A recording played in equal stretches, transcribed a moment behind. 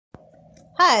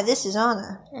Hi, this is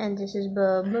Anna. And this is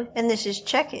Bob. And this is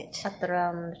Check It, At the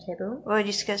round table. where we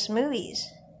discuss movies,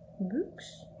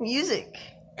 Books. music.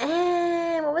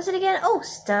 And what was it again? Oh,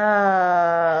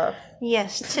 stuff.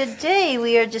 Yes, today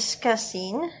we are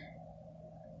discussing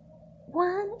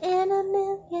 1 in a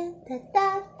million. Da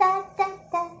da da da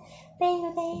da.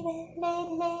 Baby, baby,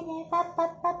 lady, lady, ba ba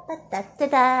ba ba da da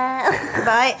da.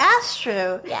 by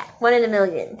Astro. Yeah, 1 in a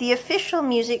million. The official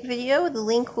music video, the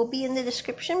link will be in the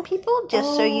description, people,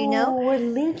 just so you know. We're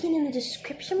linking in the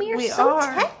description. We are so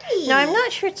techy. Now, I'm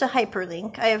not sure it's a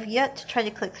hyperlink. I have yet to try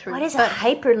to click through. What is a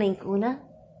hyperlink, Una?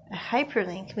 A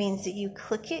hyperlink means that you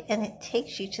click it and it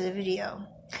takes you to the video.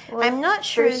 Well, I'm not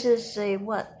sure. Versus a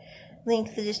what?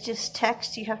 Link that is just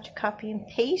text you have to copy and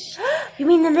paste. You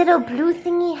mean the little blue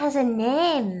thingy has a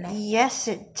name? Yes,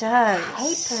 it does.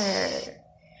 Hyper.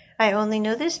 I only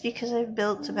know this because I've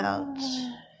built about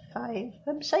 5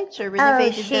 websites or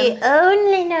renovated she them.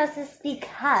 only knows this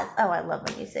because... Oh, I love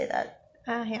when you say that.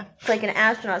 Yeah. It's like an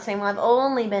astronaut saying, well, I've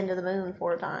only been to the moon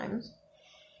 4 times.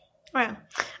 Well,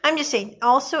 I'm just saying,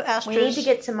 also We need to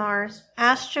get to Mars.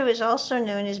 Astro is also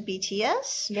known as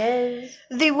BTS. Yes.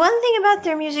 The one thing about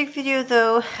their music video,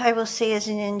 though, I will say as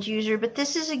an end user, but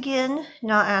this is, again,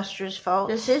 not Astro's fault.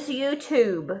 This is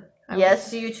YouTube.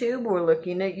 Yes, YouTube, we're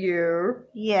looking at you.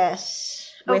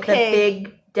 Yes. With a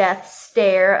big death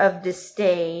stare of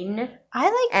disdain. I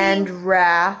like and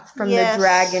wrath from the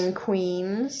dragon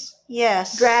queens.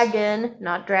 Yes. Dragon,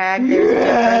 not drag. There's a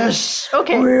difference.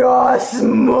 Okay. We are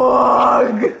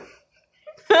smug. Okay.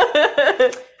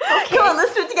 Come on,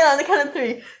 let's do it together on the count of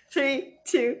 3. 3,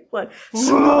 2, 1.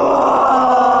 Smug.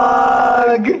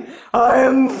 I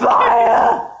am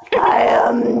fire. I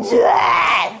am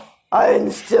death. I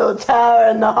instill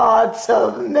terror in the hearts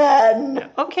of men.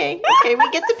 Okay,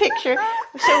 we get the picture.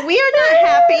 So we are not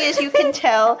happy, as you can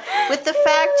tell, with the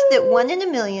fact that 1 in a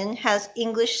million has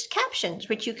English captions,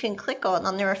 which you can click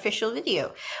on their official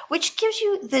video, which gives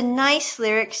you the nice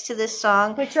lyrics to this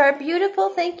song. Which are beautiful.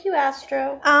 Thank you,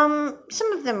 Astro.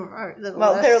 Some of them are a little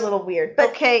they're a little weird.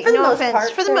 But okay, no offense.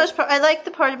 For the most part, I like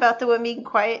the part about the woman being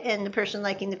quiet and the person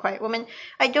liking the quiet woman.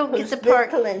 I don't get the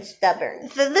part... little and stubborn.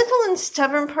 The little and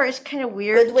stubborn part is kind of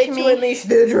weird Good way to me. To unleash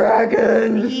the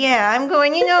dragon. Yeah, I'm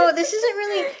going, this isn't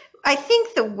really... I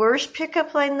think the worst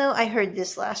pickup line, though, I heard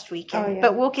this last weekend,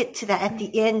 but we'll get to that at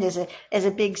the end as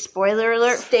a big spoiler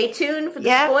alert. Stay tuned for the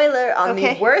spoiler on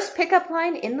the worst pickup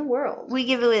line in the world. We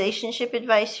give relationship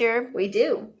advice here. We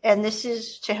do. And this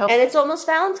is to help. And it's almost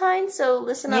Valentine's, so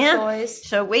listen up, boys.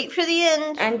 So wait for the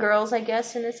end. And girls, I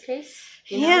guess, in this case.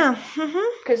 You know?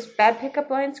 Because bad pickup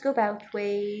lines go both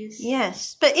ways.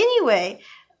 Yes. But anyway...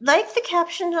 Like the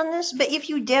captions on this, but if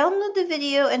you download the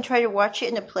video and try to watch it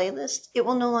in a playlist, it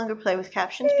will no longer play with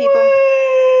captions, people.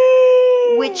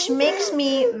 Which makes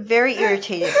me very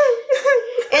irritated.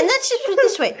 And let's just put it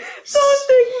this way. Don't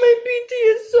take my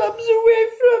BTS subs away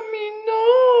from me,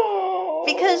 no.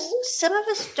 Because some of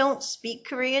us don't speak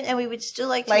Korean, and we would still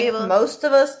like to be able... most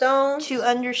of us don't. ...to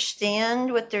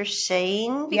understand what they're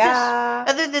saying. Because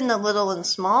other than the little and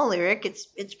small lyric,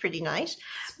 it's pretty nice.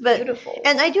 But, beautiful.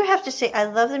 And I do have to say, I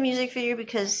love the music video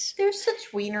because... They're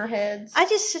such wiener heads. I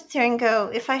just sit there and go,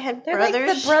 if I had brothers... They're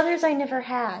like the brothers I never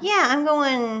had. Yeah, I'm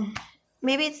going...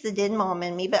 Maybe it's the Din mom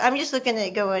in me, but I'm just looking at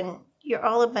it going, you're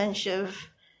all a bunch of...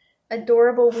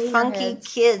 adorable wiener funky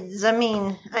kids. I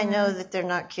mean, I know that they're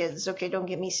not kids. Okay, don't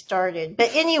get me started.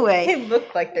 But anyway... They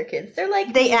look like they're kids. They're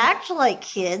like... They act like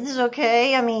kids,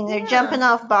 okay? I mean, they're jumping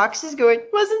off boxes going,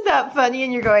 wasn't that funny?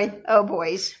 And you're going, oh,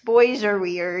 boys. Boys are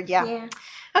weird. Yeah.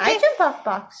 Okay. I jump off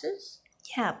boxes.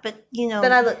 Yeah, but,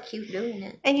 But I look cute doing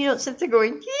it. And you don't sit there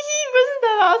going, hee hee, wasn't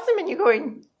that awesome? And you're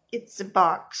going, it's a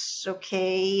box,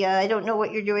 okay? I don't know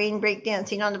what you're doing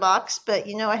breakdancing on the box, but,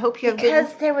 I hope you have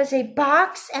Because there was a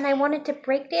box, and I wanted to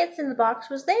breakdance, and the box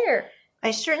was there.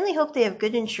 I certainly hope they have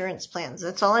good insurance plans.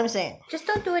 That's all I'm saying. Just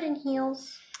don't do it in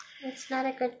heels. It's not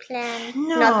a good plan.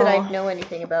 No. Not that I know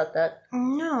anything about that.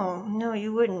 No,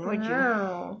 you wouldn't, would you?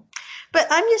 No. But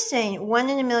I'm just saying, 1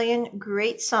 in a million,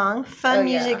 great song, fun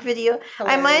music video.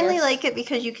 Hilarious. I mainly like it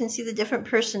because you can see the different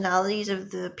personalities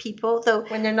of the people. Though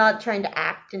when they're not trying to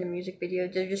act in a music video,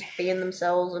 they're just being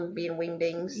themselves and being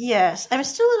wingdings. Yes, I'm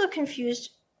still a little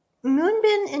confused.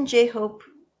 Moonbin and J-Hope.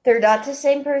 They're not the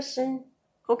same person.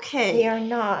 Okay. They are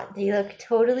not. They look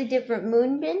totally different.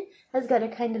 Moonbin has got a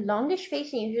kind of longish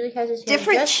face and usually has his hair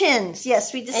different chins.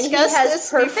 Yes, we discussed and he has this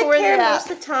perfect before hair the most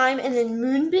of the time. And then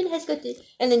Moonbin has got this,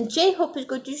 and then J-Hope has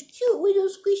got this cute little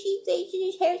squishy face, and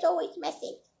his hair's always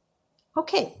messy.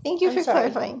 Okay, thank you for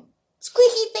clarifying.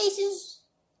 Squishy faces.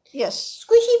 Yes.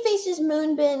 Squishy faces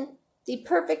Moonbin. The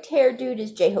perfect hair dude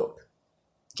is J-Hope.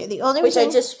 Okay, the only which reason...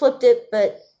 I just flipped it,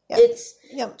 but Yeah. It's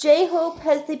Yep. J-Hope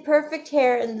has the perfect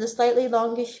hair and the slightly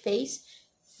longish face.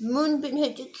 Moonbin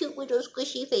has a cute little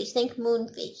squishy face. Thank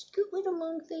Moonface. Cute little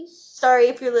Moonface. Sorry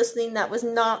if you're listening. That was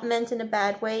not meant in a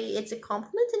bad way. It's a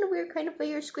compliment in a weird kind of way.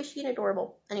 You're squishy and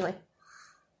adorable. Anyway.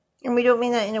 And we don't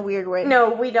mean that in a weird way.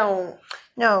 No, we don't.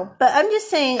 No, but I'm just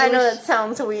saying. I know that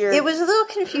sounds weird. It was a little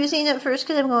confusing at first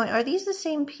because I'm going, are these the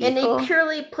same people? In a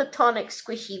purely platonic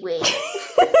squishy way.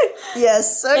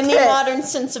 Yes. Okay. In the modern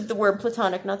sense of the word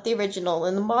platonic, not the original.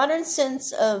 In the modern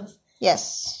sense of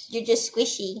Yes. you're just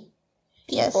squishy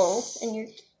people, Yes. and you're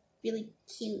really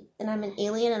cute, and I'm an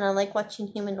alien, and I like watching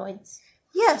humanoids.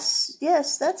 Yes.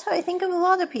 Yes. That's how I think of a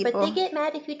lot of people. But they get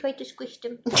mad if you try to squish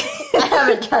them. I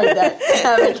haven't tried that.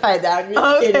 I'm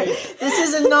just kidding. This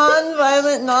is a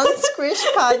non-violent, non-squish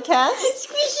podcast.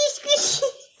 Squishy, squishy.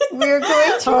 We're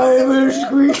going to... I will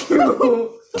squish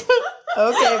you.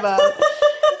 Okay, Bob.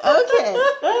 Okay.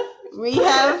 We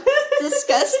have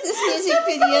discussed this music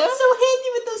video. It's so handy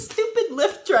with those stupid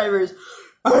Lyft drivers.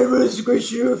 I will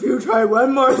squish you if you try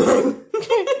one more thing.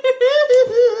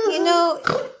 You know,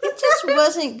 it just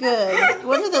wasn't good.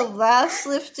 One of the last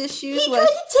Lyft issues He was... tried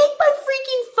to take my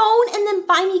freaking phone and then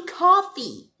buy me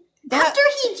coffee. After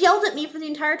he yelled at me for the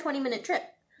entire 20-minute trip.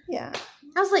 Yeah.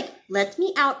 I was like, let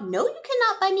me out. No, you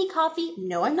cannot buy me coffee.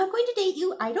 No, I'm not going to date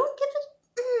you. I don't give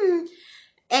a...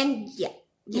 And yeah.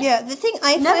 Yeah, the thing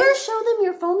I Never find... show them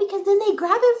your phone because then they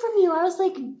grab it from you. I was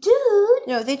like, dude.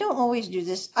 No, they don't always do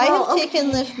this. I Oh, have taken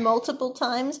okay. Lyft multiple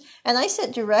times, and I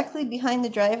sit directly behind the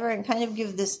driver and kind of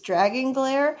give this dragon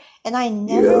glare, and I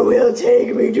never... You will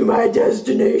take me to my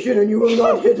destination and you will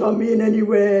not hit on me in any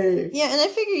way. Yeah, and I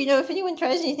figure, you know, if anyone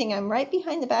tries anything, I'm right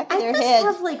behind the back of I their must head.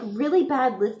 have like really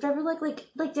bad Lyft driver.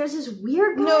 Like there's this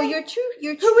weird guy No, you're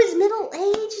who true. was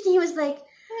middle-aged, and he was like,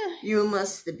 you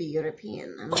must be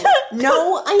European. I'm like,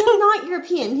 no, I am not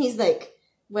European. He's like,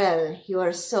 well, you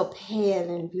are so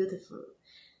pale and beautiful.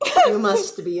 You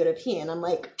must be European. I'm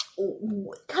like,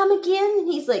 come again? And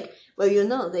he's like, well, you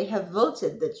know, they have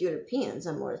voted that Europeans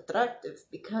are more attractive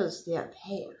because they are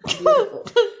pale and beautiful.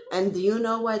 And do you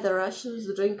know why the Russians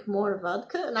drink more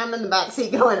vodka? And I'm in the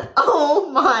backseat going,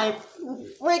 oh my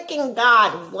freaking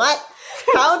God, what?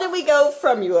 How did we go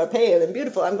from you are pale and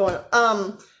beautiful? I'm going,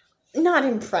 not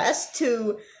impressed,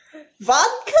 to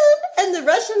vodka, and the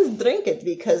Russians drink it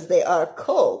because they are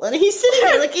cold. And he's sitting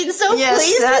there looking so Yes,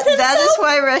 pleased with himself. that is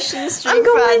why Russians drink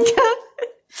going, vodka.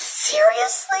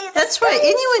 Seriously? That's why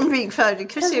anyone drinks vodka,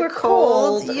 because they're we're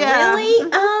cold. Yeah. Really?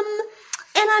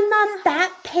 And I'm not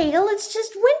that pale. It's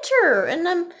just winter, and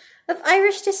I'm of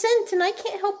Irish descent, and I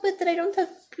can't help it that I don't have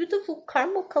beautiful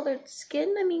caramel-colored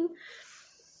skin. I mean,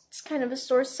 it's kind of a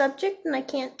sore subject, and I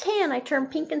can't tan. I turn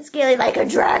pink and scaly like a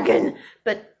dragon.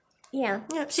 But yeah.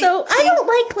 Yeah, So I don't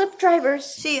like Lyft drivers.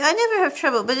 See, I never have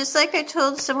trouble, but it's like I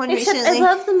told someone Except recently. I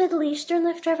love the Middle Eastern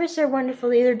Lyft drivers. They're wonderful.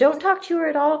 They either don't talk to you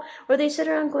at all, or they sit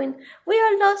around going, we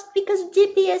are lost because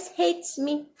GPS hates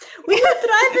me. We are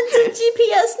driving to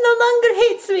GPS no longer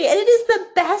hates me. And it is the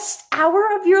best hour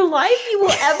of your life you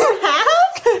will ever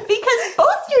have because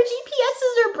both your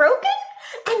GPSs are broken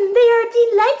and they are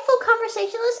delightful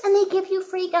conversationalists and they give you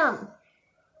free gum.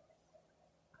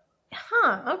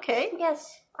 Huh, okay.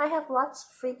 Yes, I have lots of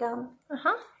free gum.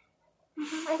 Uh-huh.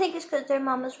 I think it's because their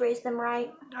mamas raised them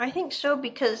right. I think so,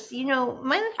 because, you know,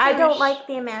 my Lyft I don't drivers- like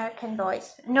the American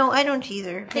boys. No, I don't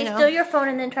either. They you know. steal your phone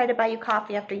and then try to buy you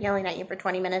coffee after yelling at you for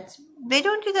 20 minutes. They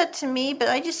don't do that to me, but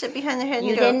I just sit behind their head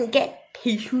You and go, didn't get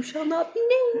He who shall not be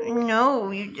named.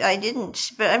 no, I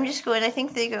didn't. But I'm just going, I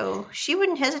think they go, she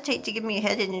wouldn't hesitate to give me a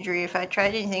head injury if I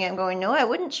tried anything. I'm going, no, I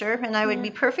wouldn't, sir. And I would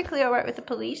be perfectly all right with the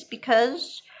police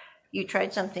because you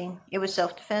tried something. It was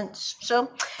self-defense.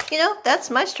 So, you know, that's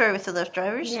my story with the Lyft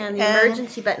drivers. Yeah, and the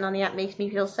emergency button on the app makes me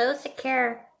feel so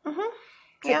secure. Mm-hmm.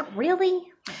 It's Yeah. like, really?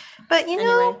 But, you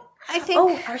know, Anyway. I think...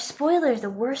 Oh, our spoiler, the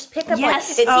worst pickup line.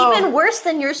 Yes. It's Oh. even worse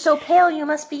than you're so pale you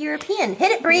must be European.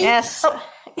 Hit it, Bree. Yes.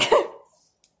 Oh.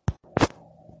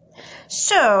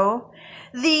 So,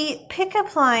 the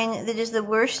pickup line that is the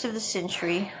worst of the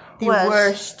century The was...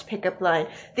 worst pickup line.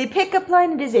 The pickup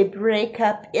line, it is a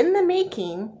breakup in the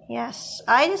making. Yes.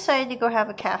 I decided to go have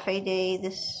a cafe day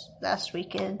this last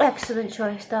weekend. Excellent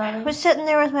choice, I darling. was sitting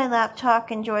there with my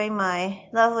laptop enjoying my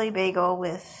lovely bagel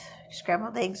with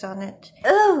scrambled eggs on it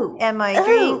Oh. and my Oh.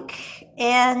 drink,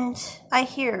 and I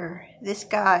hear this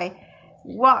guy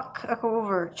walk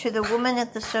over to the woman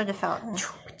at the soda fountain,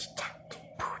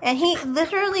 and he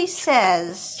literally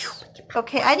says,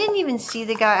 okay, I didn't even see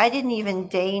the guy, I didn't even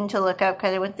deign to look up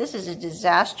because I went, this is a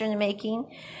disaster in the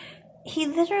making. He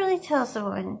literally tells the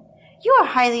woman, you are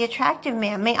highly attractive,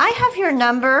 ma'am, may I have your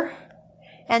number?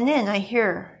 And then I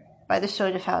hear by the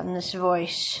soda fountain this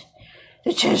voice,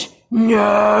 that says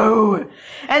no.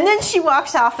 And then she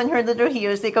walks off in her little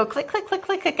heels. They go click, click, click,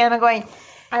 click, click. And I'm going,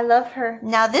 I love her.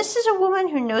 now this is a woman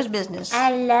who knows business.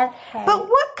 I love her. But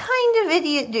what kind of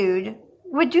idiot dude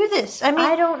would do this? I mean,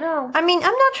 I don't know. I'm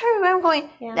not sure where I'm going.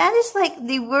 Yeah. That is like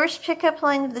the worst pickup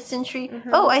line of the century.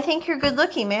 Oh, I think you're good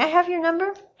looking. May I have your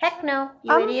number? Heck no,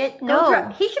 you idiot. Go no.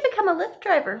 He should become a Lyft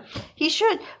driver. He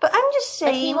should. But I'm just But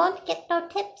saying, he won't get no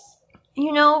tips.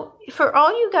 you know, for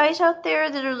all you guys out there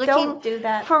that are looking Don't do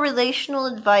that. for relational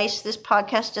advice, this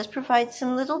podcast does provide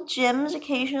some little gems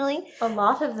occasionally. A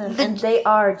lot of them. And they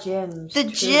are gems. The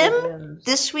True gem gems.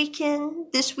 this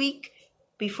week,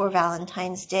 before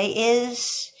Valentine's Day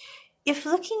is, if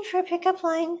looking for a pickup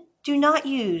line, do not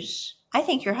use, I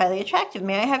think you're highly attractive.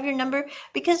 May I have your number?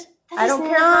 Because that I is don't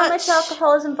care not, how much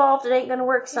alcohol is involved. It ain't going to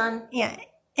work, son. Yeah.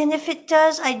 And if it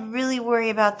does, I'd really worry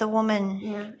about the woman.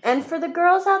 Yeah. And for the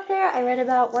girls out there, I read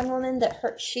about one woman that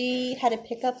she had a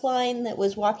pickup line that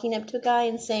was walking up to a guy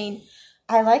and saying,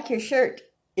 I like your shirt.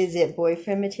 Is it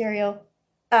boyfriend material?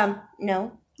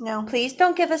 No. No. Please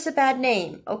don't give us a bad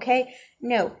name, okay?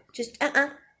 No. Just,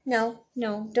 No,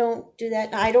 don't do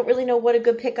that. I don't really know what a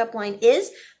good pickup line is,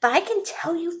 but I can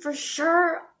tell you for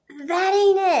sure that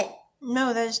ain't it.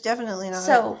 No, that is definitely not.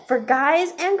 So, for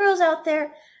guys and girls out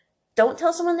there, don't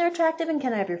tell someone they're attractive and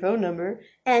can I have your phone number?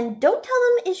 And don't tell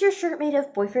them, is your shirt made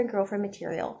of boyfriend-girlfriend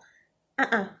material?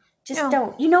 Just No.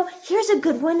 don't. You know, here's a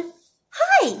good one.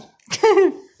 Hi,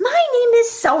 my name is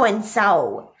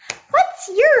so-and-so. What's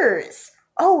yours?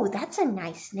 Oh, that's a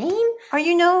nice name. Or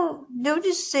I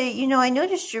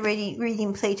noticed you're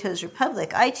reading Plato's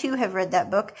Republic. I too have read that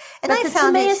book, and But I the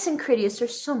found Timaeus and Critias are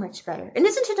so much better. And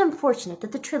isn't it unfortunate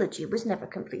that the trilogy was never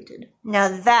completed? Now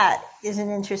that is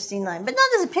an interesting line, but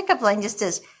not as a pickup line, just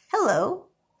as, hello,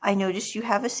 I noticed you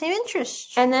have the same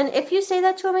interests. And then if you say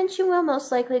that to a woman, she will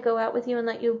most likely go out with you and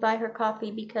let you buy her coffee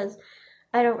because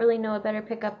I don't really know a better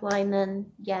pickup line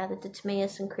than, that the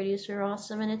Timaeus and Critias are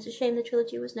awesome, and it's a shame the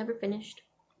trilogy was never finished.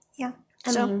 Yeah.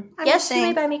 I mean, I'm yes, just you may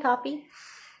saying, buy me coffee.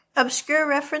 obscure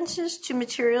references to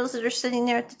materials that are sitting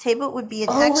there at the table would be an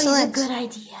Always a good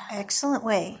idea. excellent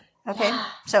way. Okay? Yeah.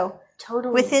 So,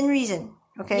 Totally. within reason.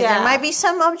 Okay? Yeah. There might be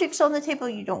some objects on the table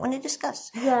you don't want to discuss.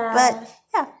 Yeah. But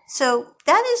yeah, so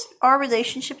that is our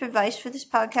relationship advice for this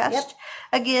podcast. Yep.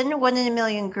 Again, 1 in a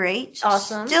million, great.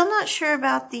 Awesome. Still not sure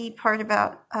about the part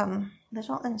about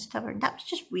little and stubborn. That was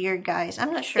just weird, guys.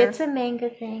 I'm not sure. It's a manga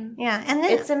thing. Yeah, and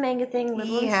then It's a manga thing.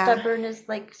 Little Yeah. and stubborn is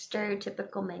like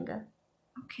stereotypical manga.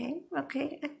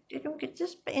 okay. I don't get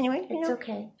this, but anyway, It's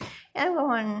okay. I'm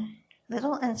going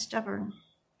little and stubborn.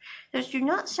 Those do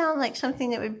not sound like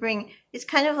something that would bring. It's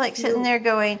kind of like sitting there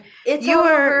going, It's You all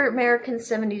are- over American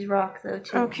 70s rock, though,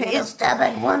 too. Okay, Little it's-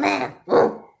 stubborn woman.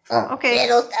 okay.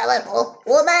 Little stubborn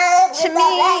woman.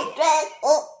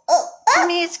 To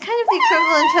me, it's kind of the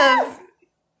equivalent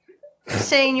of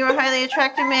saying you're highly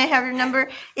attractive, may I have your number?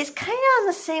 It's kind of on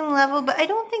the same level, but I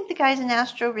don't think the guys in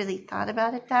Astro really thought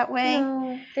about it that way.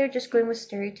 No, they're just going with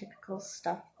stereotypical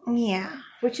stuff, Yeah.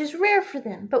 which is rare for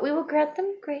them. But we will grant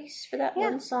them grace for that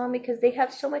one song because they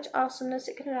have so much awesomeness.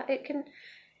 It can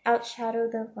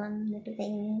outshadow the one little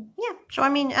thing. Yeah. So, I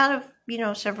mean, out of,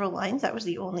 several lines, that was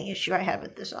the only issue I had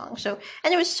with the song. So,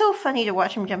 and it was so funny to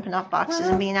watch him jumping off boxes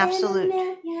and being absolute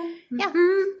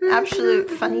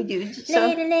funny dudes. So,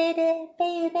 Lady,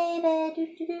 baby,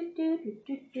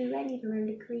 do. I need to learn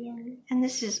to Korean. and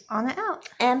this is Anna out.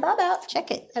 And Bob out Check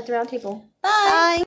it. at the round table. Bye.